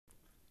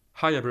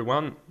Hi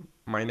everyone,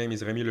 my name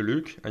is Rémy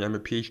Leluc, I am a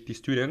PhD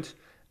student,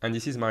 and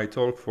this is my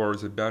talk for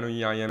the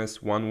Bernoulli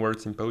IMS One Word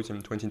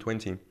Symposium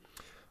 2020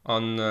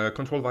 on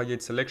control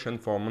variate selection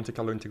for Monte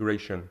Carlo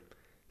integration.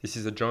 This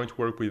is a joint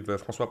work with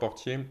François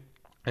Portier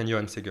and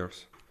Johan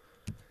Segers.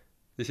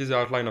 This is the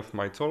outline of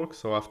my talk,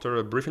 so after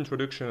a brief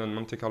introduction on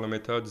Monte Carlo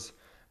methods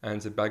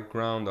and the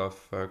background of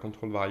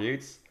control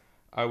variates,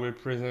 I will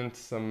present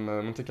some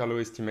Monte Carlo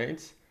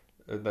estimates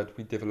that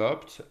we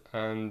developed,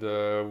 and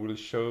we'll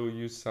show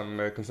you some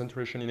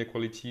concentration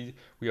inequality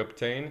we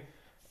obtained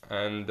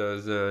and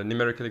the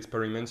numerical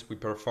experiments we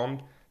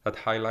performed that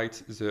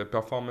highlight the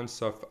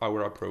performance of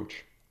our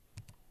approach.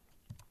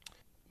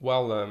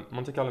 While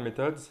Monte Carlo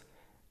methods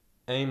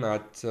aim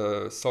at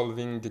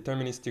solving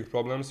deterministic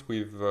problems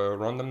with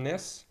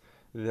randomness,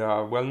 they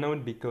are well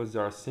known because they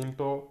are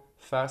simple,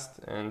 fast,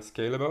 and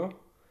scalable.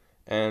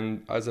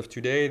 And as of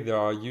today, they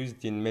are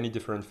used in many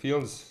different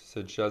fields,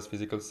 such as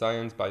physical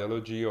science,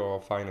 biology,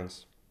 or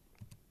finance.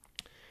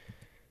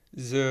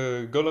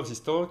 The goal of this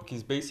talk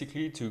is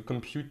basically to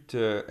compute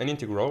an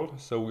integral.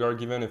 So we are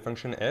given a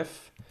function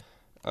f,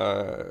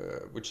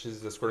 which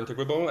is the square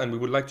integrable, and we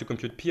would like to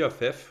compute p of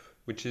f,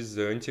 which is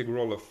the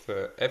integral of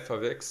f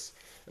of x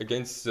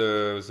against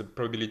the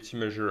probability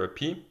measure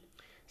p.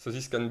 So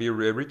this can be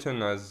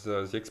rewritten as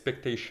the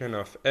expectation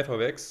of f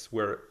of x,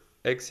 where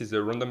x is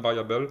a random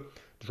variable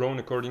drawn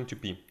according to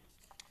p.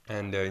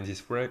 And in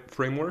this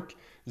framework,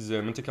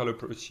 the Monte Carlo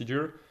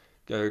procedure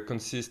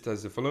consists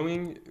as the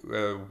following.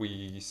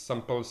 We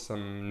sample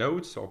some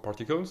nodes or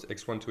particles,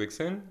 x1 to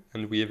xn,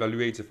 and we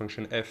evaluate the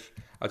function f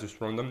as just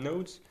random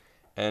nodes.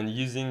 And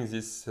using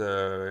these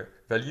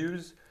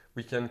values,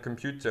 we can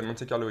compute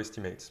Monte Carlo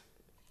estimates.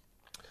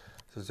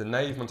 So the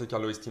naive Monte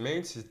Carlo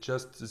estimates is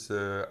just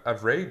the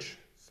average,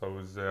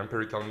 so the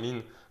empirical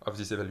mean of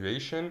this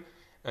evaluation,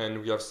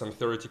 and we have some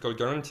theoretical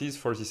guarantees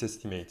for this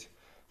estimate.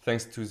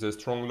 Thanks to the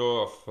strong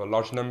law of a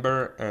large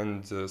number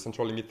and the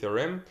central limit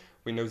theorem,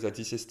 we know that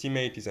this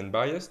estimate is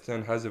unbiased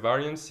and has a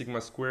variance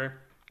sigma square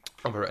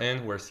over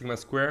n, where sigma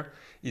square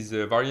is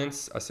the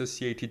variance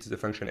associated to the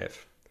function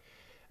f.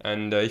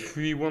 And if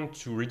we want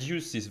to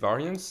reduce this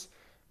variance,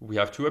 we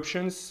have two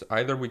options.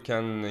 Either we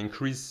can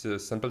increase the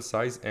sample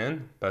size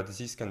n, but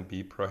this can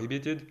be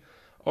prohibited,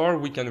 or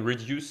we can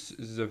reduce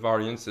the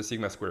variance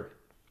sigma square,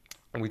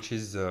 which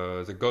is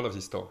the goal of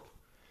this talk.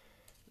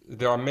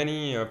 There are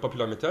many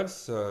popular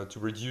methods to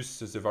reduce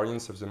the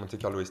variance of the Monte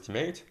Carlo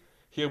estimate.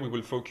 Here we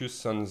will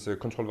focus on the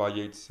control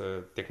variates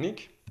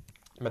technique,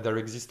 but there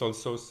exist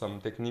also some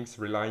techniques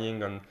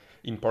relying on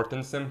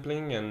importance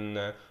sampling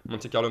and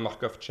Monte Carlo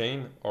Markov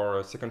chain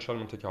or sequential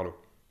Monte Carlo.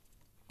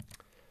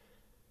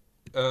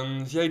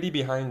 The idea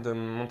behind the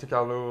Monte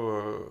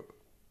Carlo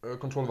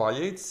control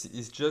variates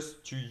is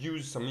just to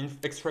use some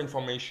extra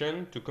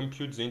information to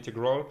compute the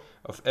integral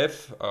of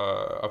f,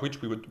 of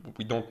which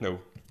we don't know.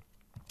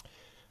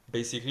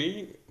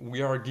 Basically,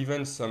 we are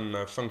given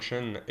some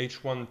function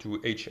h1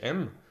 to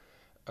hm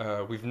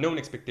with known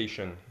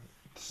expectation.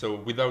 So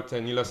without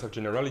any loss of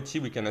generality,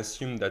 we can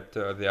assume that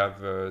they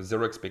have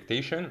zero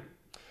expectation.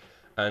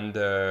 And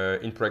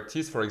in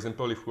practice, for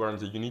example, if we are on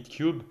the unit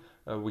cube,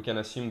 we can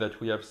assume that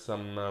we have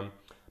some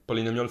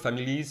polynomial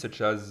families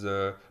such as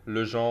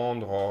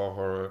Legendre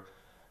or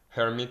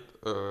Hermite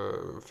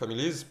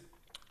families,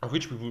 of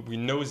which we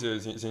know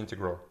the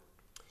integral.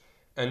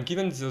 And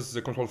given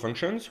the control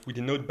functions, we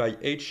denote by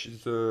h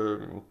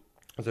the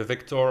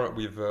vector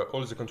with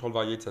all the control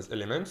variates as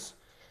elements.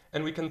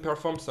 And we can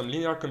perform some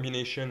linear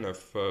combination of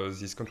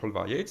these control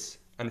variates.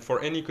 And for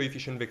any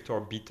coefficient vector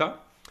beta,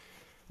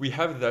 we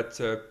have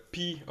that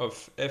p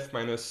of f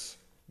minus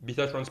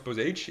beta transpose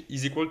h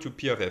is equal to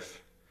p of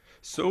f.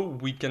 So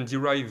we can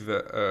derive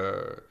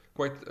a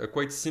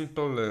quite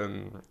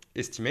simple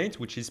estimate,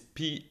 which is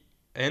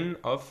pn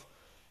of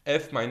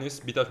f minus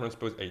beta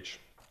transpose h,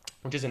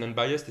 which is an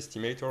unbiased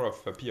estimator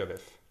of p of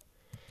f.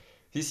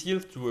 This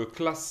yields to a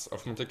class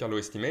of Monte Carlo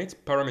estimates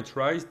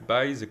parameterized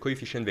by the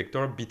coefficient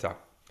vector beta.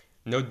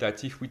 Note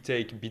that if we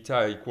take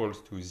beta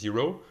equals to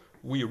 0,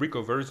 we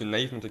recover the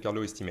naive Monte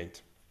Carlo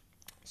estimate.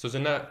 So the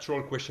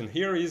natural question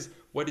here is,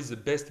 what is the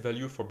best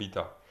value for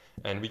beta?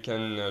 And we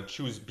can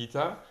choose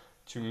beta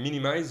to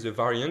minimize the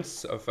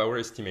variance of our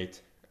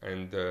estimate.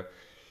 And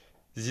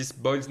this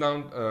boils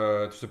down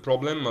to the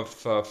problem of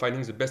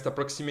finding the best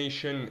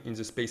approximation in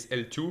the space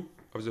L2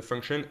 of the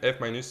function f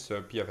minus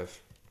p of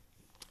f.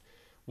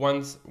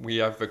 Once we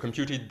have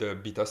computed the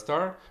beta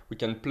star, we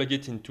can plug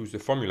it into the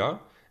formula,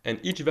 and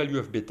each value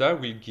of beta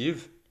will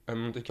give a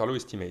Monte Carlo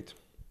estimate.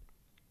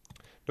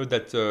 Note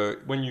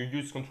that when you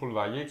use control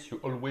variates, you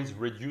always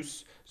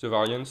reduce the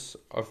variance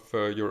of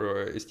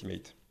your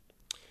estimate.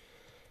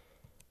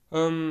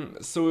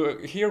 So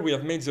here we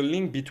have made the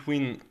link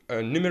between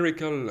a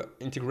numerical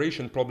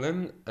integration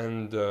problem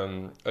and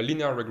a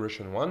linear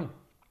regression one,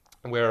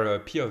 where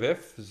p of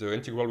f, the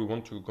integral we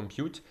want to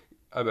compute,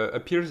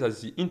 appears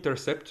as the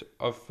intercept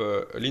of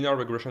a linear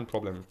regression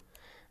problem.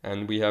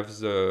 And we have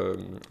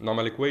the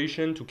normal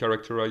equation to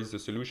characterize the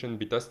solution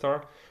beta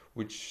star,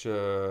 which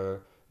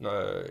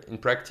in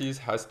practice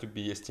has to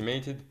be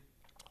estimated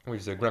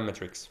with the Gram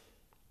matrix.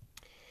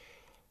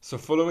 So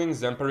following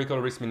the empirical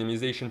risk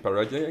minimization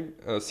paradigm,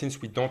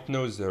 since we don't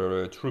know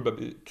the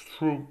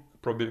true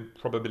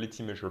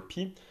probability measure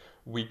P,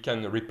 we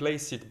can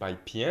replace it by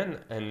Pn,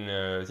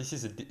 and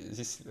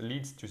this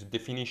leads to the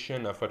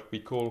definition of what we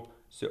call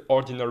the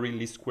ordinary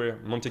least square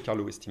Monte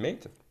Carlo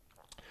estimate,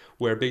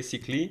 where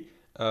basically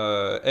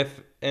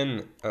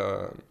Fn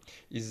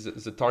is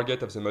the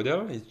target of the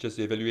model. It's just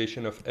the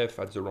evaluation of f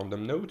at the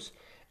random nodes,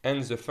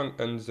 and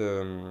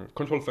the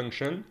control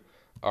function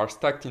are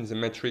stacked in the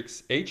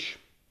matrix H.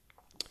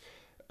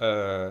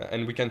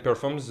 And we can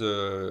perform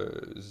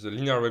the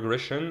linear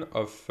regression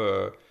of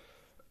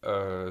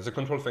the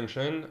control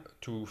function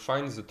to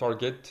find the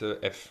target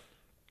f.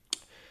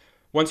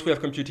 Once we have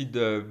computed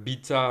the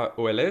beta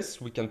OLS,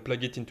 we can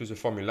plug it into the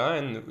formula,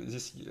 and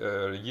this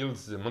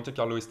yields the Monte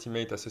Carlo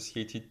estimate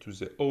associated to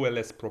the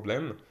OLS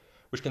problem,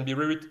 which can be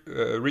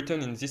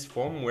written in this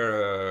form,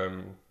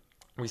 where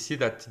we see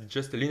that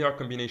just a linear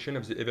combination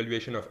of the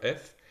evaluation of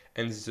f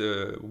and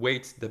the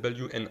weights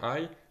w and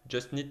I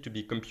just need to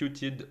be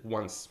computed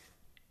once.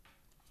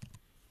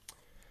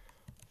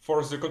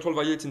 For the control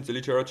variates in the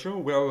literature,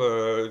 well,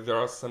 there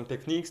are some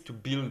techniques to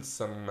build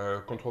some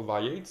control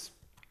variates,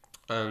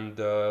 and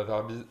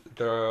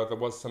there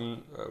was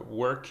some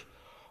work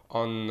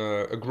on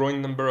a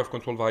growing number of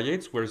control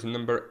variates, where the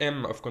number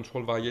m of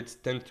control variates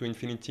tend to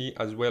infinity,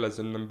 as well as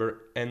the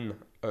number n,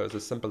 the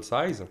sample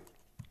size.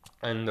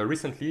 And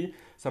recently,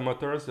 some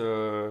authors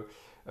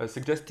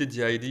suggested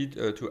the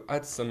idea to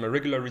add some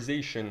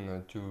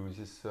regularization to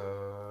this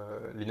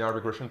linear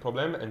regression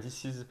problem, and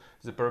this is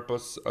the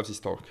purpose of this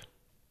talk.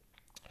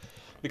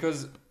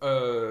 Because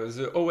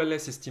the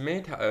OLS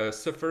estimate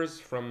suffers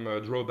from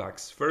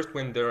drawbacks. First,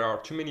 when there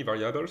are too many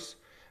variables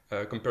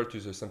compared to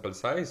the sample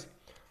size,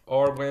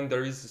 or when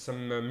there is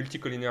some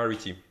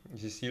multicollinearity.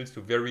 This yields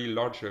to very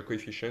large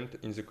coefficient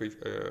in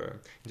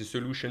the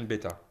solution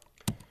beta.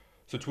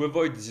 So to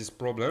avoid this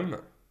problem,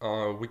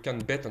 we can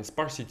bet on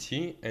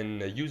sparsity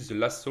and use the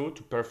lasso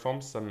to perform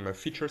some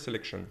feature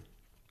selection.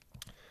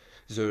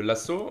 The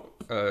lasso,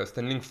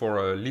 standing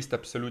for least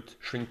absolute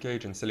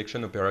shrinkage and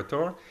selection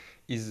operator,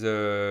 is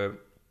a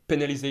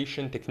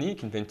penalization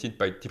technique invented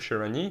by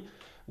Tibshirani,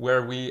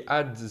 where we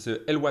add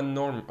the L1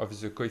 norm of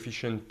the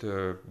coefficient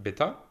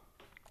beta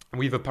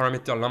with a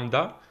parameter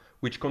lambda,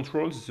 which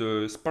controls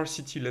the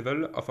sparsity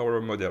level of our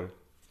model.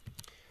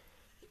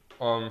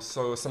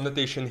 So some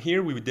notation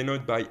here, we would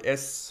denote by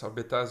S of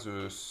beta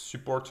the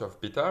support of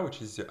beta,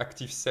 which is the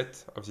active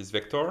set of this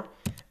vector,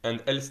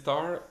 and L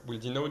star will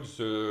denote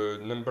the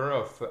number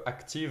of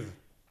active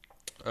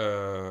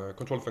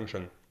control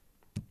function.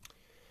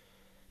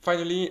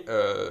 Finally,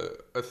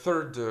 a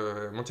third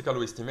Monte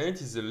Carlo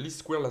estimate is the least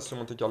square lasso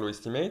Monte Carlo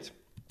estimate,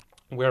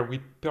 where we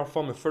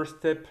perform a first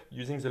step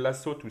using the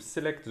lasso to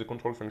select the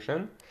control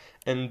function,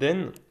 and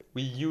then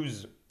we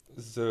use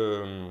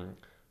the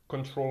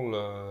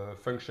control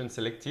function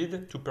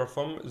selected to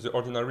perform the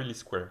ordinary least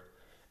square.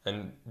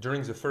 And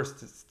during the first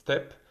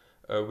step,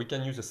 we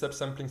can use a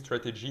subsampling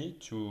strategy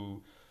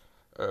to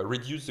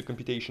reduce the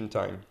computation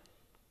time.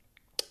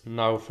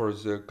 Now for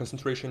the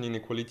concentration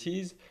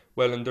inequalities,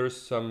 well, under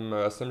some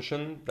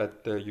assumption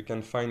that you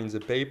can find in the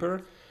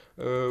paper,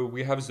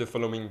 we have the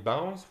following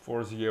bounds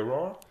for the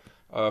error,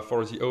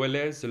 for the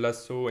OLS, the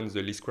lasso, and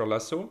the least square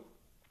lasso.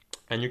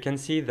 And you can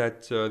see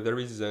that there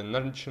is an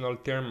additional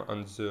term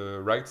on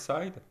the right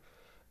side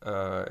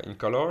in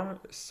color.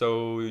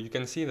 So you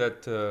can see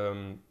that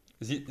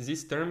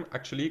this term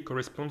actually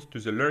corresponds to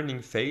the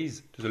learning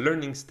phase, to the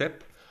learning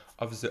step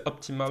of the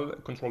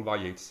optimal control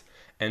variates.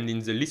 And in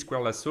the least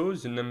square lasso,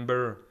 the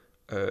number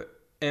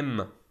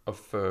m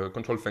of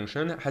control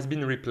function has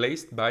been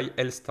replaced by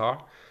L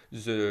star,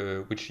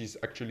 which is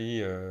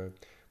actually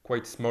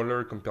quite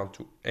smaller compared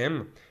to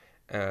m.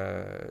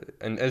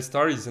 And L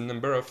star is the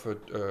number of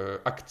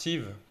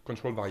active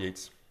control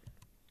variates.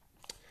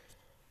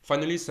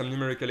 Finally, some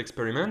numerical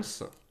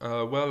experiments. We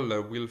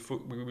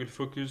will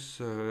focus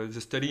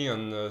the study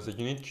on the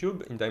unit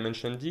cube in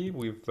dimension d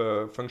with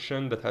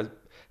functions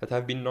that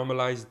have been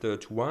normalized to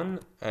 1,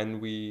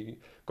 and we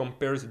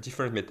compare the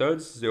different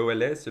methods, the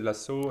OLS, the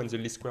lasso, and the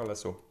least square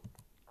lasso.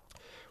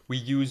 We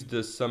used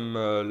some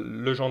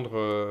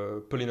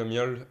Legendre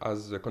polynomial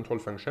as control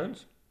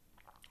functions,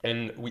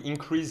 and we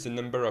increase the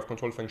number of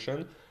control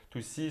functions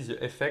to see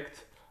the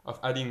effect of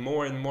adding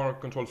more and more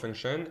control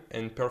function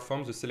and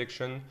perform the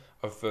selection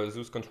of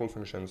those control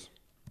functions.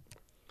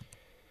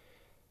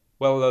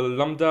 Well,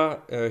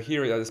 lambda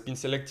here has been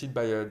selected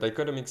by a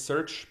dichotomic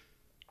search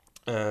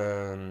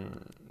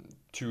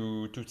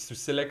to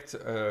select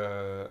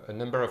a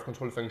number of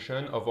control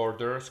function of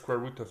order square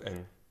root of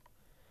n.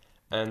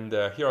 And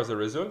here are the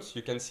results.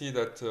 You can see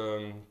that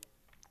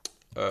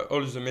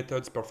all the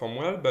methods perform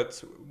well,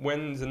 but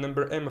when the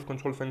number m of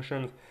control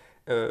functions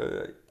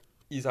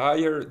is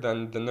higher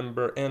than the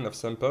number n of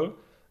sample,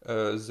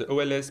 the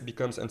OLS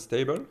becomes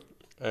unstable,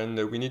 and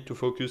we need to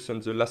focus on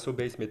the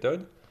lasso-based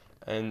method.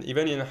 And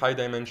even in high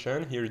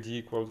dimension, here d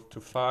equals to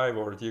 5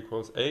 or d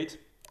equals 8,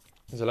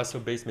 the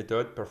lasso-based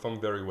method performs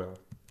very well.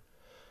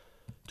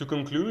 To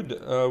conclude,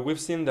 we've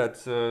seen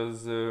that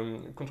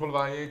the control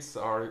variates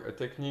are a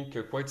technique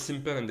quite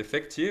simple and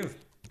effective,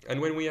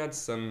 and when we add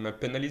some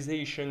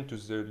penalization to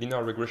the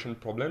linear regression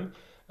problem,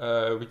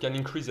 we can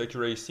increase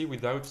accuracy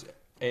without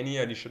any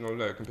additional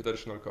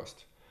computational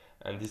cost.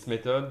 And this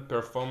method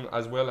performs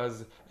as well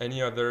as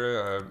any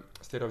other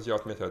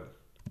state-of-the-art method.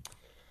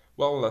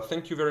 Well,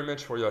 thank you very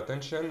much for your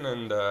attention,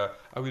 and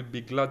I will be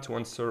glad to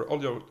answer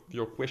all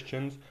your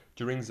questions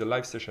during the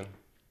live session.